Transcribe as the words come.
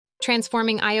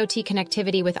transforming IoT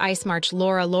connectivity with iSmarch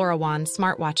LoRaWAN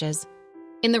Smartwatches.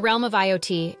 In the realm of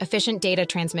IoT, efficient data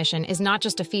transmission is not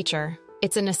just a feature,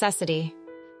 it's a necessity.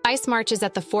 iSmarch is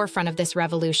at the forefront of this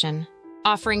revolution,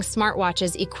 offering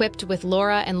smartwatches equipped with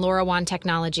LoRa and LoRaWAN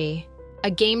technology, a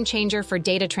game-changer for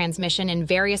data transmission in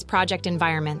various project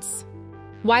environments.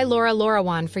 Why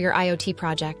LoRaWAN for your IoT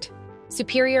project?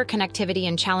 Superior connectivity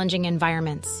in challenging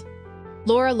environments.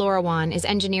 LoRaWAN is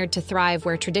engineered to thrive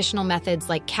where traditional methods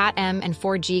like Cat-M and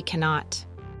 4G cannot.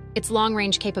 Its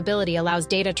long-range capability allows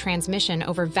data transmission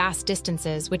over vast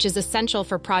distances, which is essential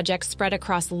for projects spread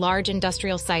across large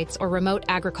industrial sites or remote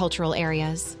agricultural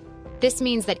areas. This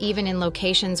means that even in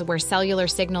locations where cellular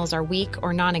signals are weak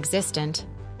or non-existent,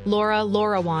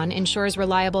 LoRaWAN ensures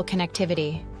reliable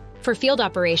connectivity. For field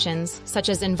operations, such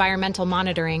as environmental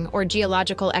monitoring or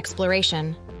geological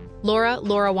exploration,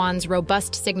 LoRaWAN's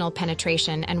robust signal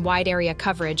penetration and wide area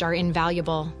coverage are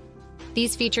invaluable.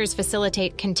 These features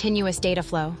facilitate continuous data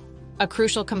flow, a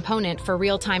crucial component for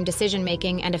real-time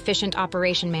decision-making and efficient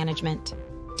operation management.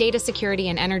 Data security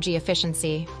and energy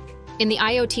efficiency. In the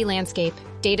IoT landscape,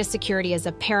 data security is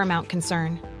a paramount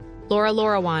concern.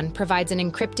 LoRaWAN provides an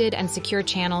encrypted and secure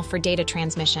channel for data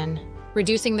transmission,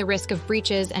 reducing the risk of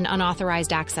breaches and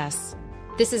unauthorized access.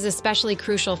 This is especially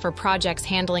crucial for projects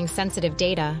handling sensitive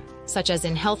data, such as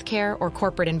in healthcare or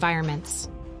corporate environments.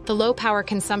 The low power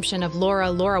consumption of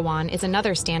LoRaWAN is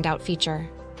another standout feature.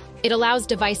 It allows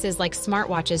devices like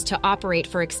smartwatches to operate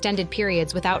for extended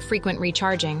periods without frequent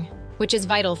recharging, which is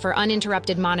vital for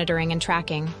uninterrupted monitoring and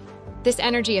tracking. This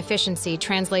energy efficiency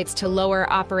translates to lower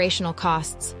operational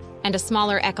costs and a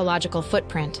smaller ecological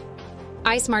footprint.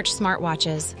 iSmarch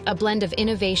Smartwatches, a blend of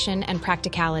innovation and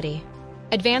practicality.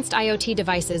 Advanced IoT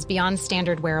devices beyond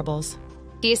standard wearables.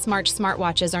 iSmarch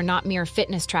smartwatches are not mere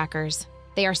fitness trackers.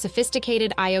 They are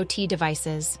sophisticated IoT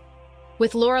devices.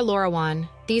 With LoRaWAN,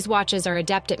 these watches are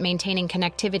adept at maintaining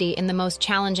connectivity in the most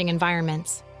challenging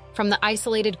environments, from the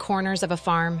isolated corners of a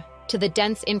farm to the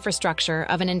dense infrastructure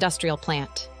of an industrial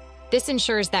plant. This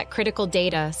ensures that critical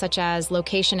data, such as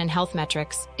location and health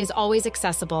metrics, is always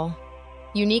accessible.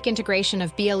 Unique integration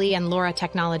of BLE and LoRa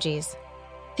technologies.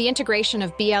 The integration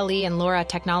of BLE and LoRa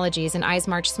technologies in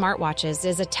iSmarch smartwatches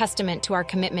is a testament to our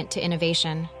commitment to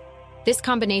innovation. This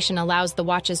combination allows the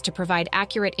watches to provide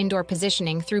accurate indoor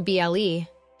positioning through BLE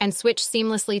and switch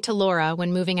seamlessly to LoRa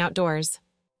when moving outdoors.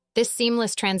 This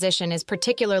seamless transition is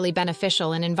particularly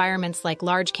beneficial in environments like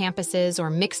large campuses or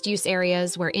mixed-use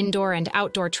areas where indoor and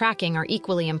outdoor tracking are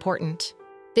equally important.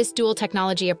 This dual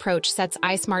technology approach sets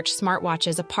iSmarch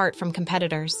smartwatches apart from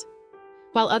competitors.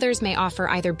 While others may offer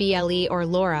either BLE or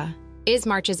LoRa,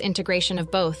 iSmarch's integration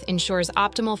of both ensures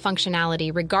optimal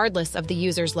functionality regardless of the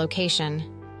user's location.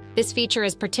 This feature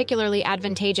is particularly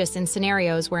advantageous in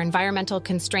scenarios where environmental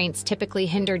constraints typically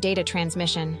hinder data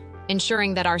transmission,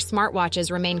 ensuring that our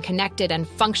smartwatches remain connected and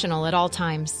functional at all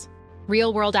times.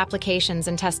 Real-world applications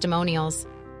and testimonials.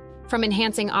 From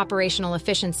enhancing operational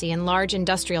efficiency in large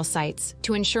industrial sites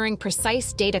to ensuring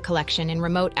precise data collection in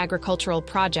remote agricultural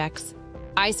projects,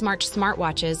 iSmarch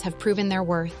smartwatches have proven their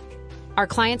worth. Our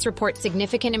clients report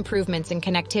significant improvements in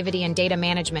connectivity and data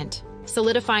management,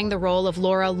 solidifying the role of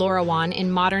LoRaWAN in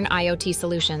modern IoT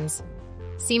solutions.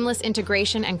 Seamless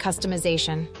integration and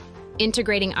customization.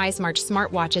 Integrating iSmarch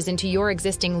smartwatches into your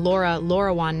existing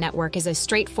LoRaWAN network is a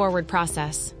straightforward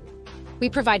process. We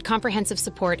provide comprehensive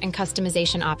support and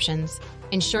customization options,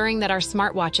 ensuring that our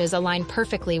smartwatches align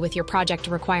perfectly with your project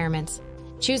requirements.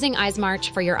 Choosing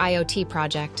iSmarch for your IoT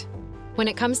project. When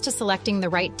it comes to selecting the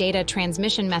right data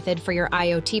transmission method for your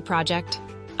IoT project,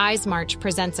 iSmarch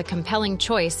presents a compelling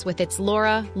choice with its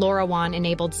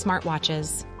LoRaWAN-enabled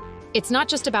smartwatches. It's not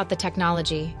just about the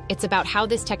technology, it's about how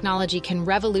this technology can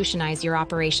revolutionize your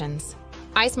operations.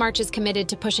 iSmarch is committed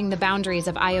to pushing the boundaries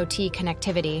of IoT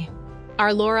connectivity.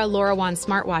 Our LoRaWAN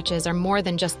smartwatches are more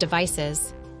than just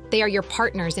devices. They are your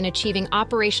partners in achieving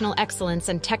operational excellence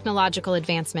and technological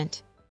advancement.